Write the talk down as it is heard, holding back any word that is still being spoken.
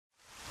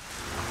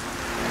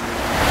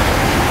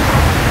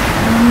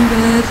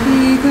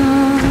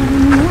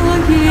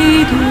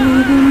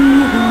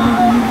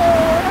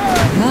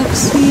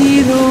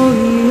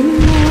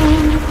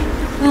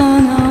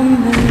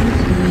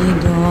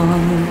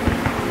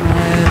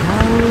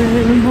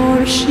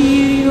This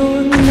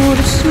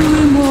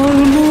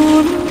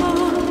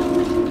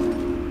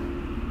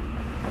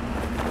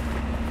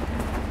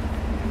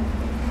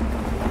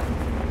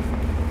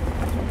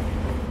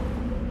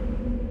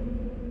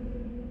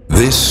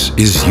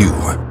is you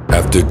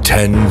after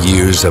 10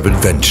 years of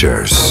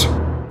adventures.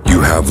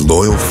 You have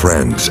loyal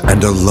friends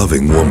and a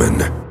loving woman.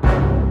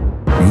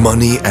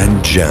 Money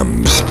and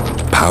gems,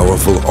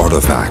 powerful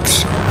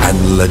artifacts,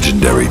 and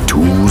legendary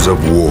tools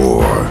of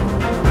war.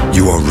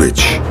 You are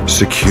rich,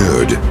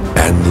 secured,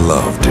 and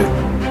loved.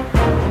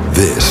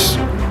 This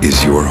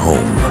is your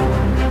home.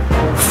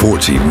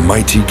 40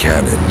 mighty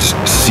cannons,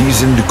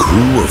 seasoned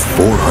crew of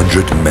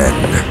 400 men.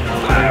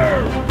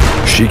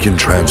 She can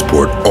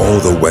transport all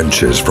the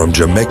wenches from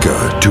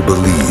Jamaica to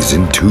Belize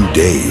in 2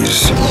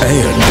 days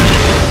and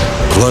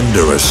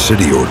plunder a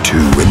city or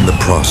two in the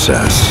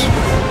process.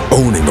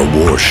 Owning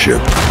a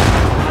warship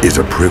is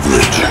a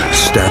privilege,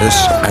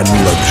 status, and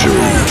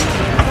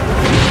luxury.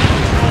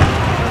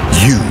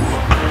 You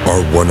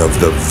are one of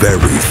the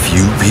very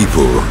few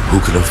people who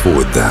can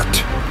afford that.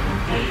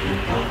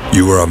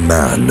 You are a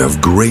man of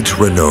great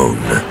renown.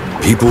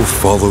 People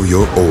follow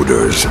your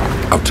orders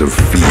out of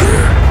fear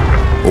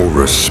or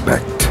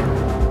respect.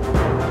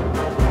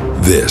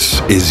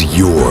 This is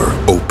your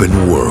open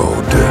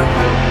world.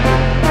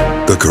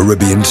 The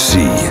Caribbean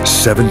Sea,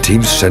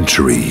 17th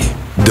century.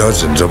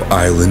 Dozens of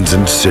islands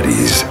and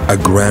cities, a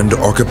grand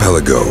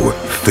archipelago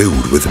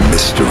filled with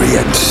mystery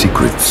and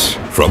secrets.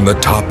 From the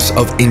tops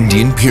of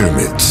Indian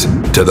pyramids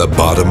to the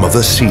bottom of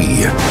the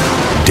sea,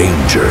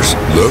 dangers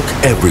lurk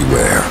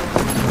everywhere,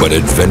 but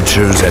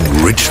adventures and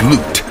rich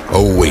loot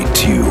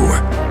await you.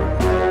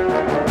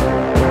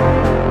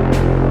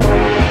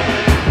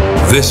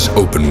 This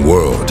open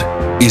world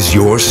is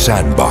your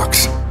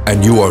sandbox,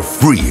 and you are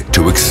free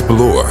to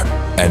explore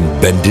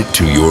and bend it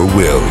to your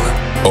will.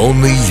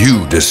 Only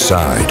you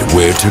decide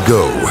where to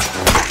go,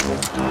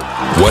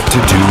 what to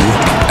do,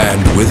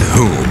 and with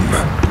whom.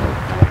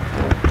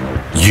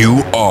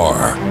 You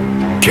are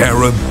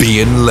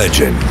Caribbean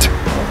Legend.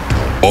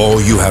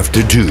 All you have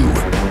to do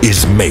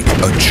is make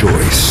a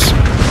choice.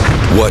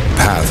 What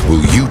path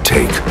will you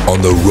take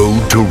on the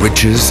road to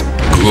riches,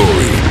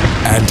 glory,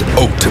 and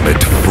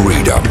ultimate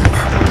freedom?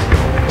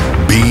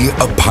 Be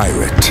a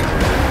pirate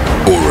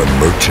or a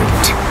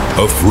merchant,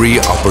 a free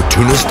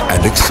opportunist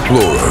and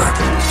explorer,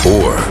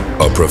 or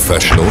a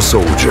professional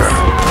soldier.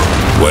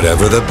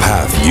 Whatever the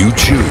path you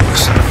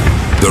choose,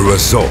 the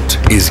result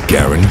is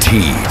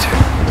guaranteed.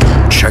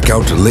 Check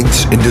out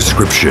links in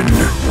description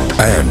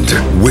and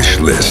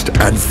wishlist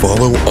and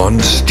follow on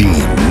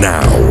Steam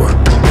now.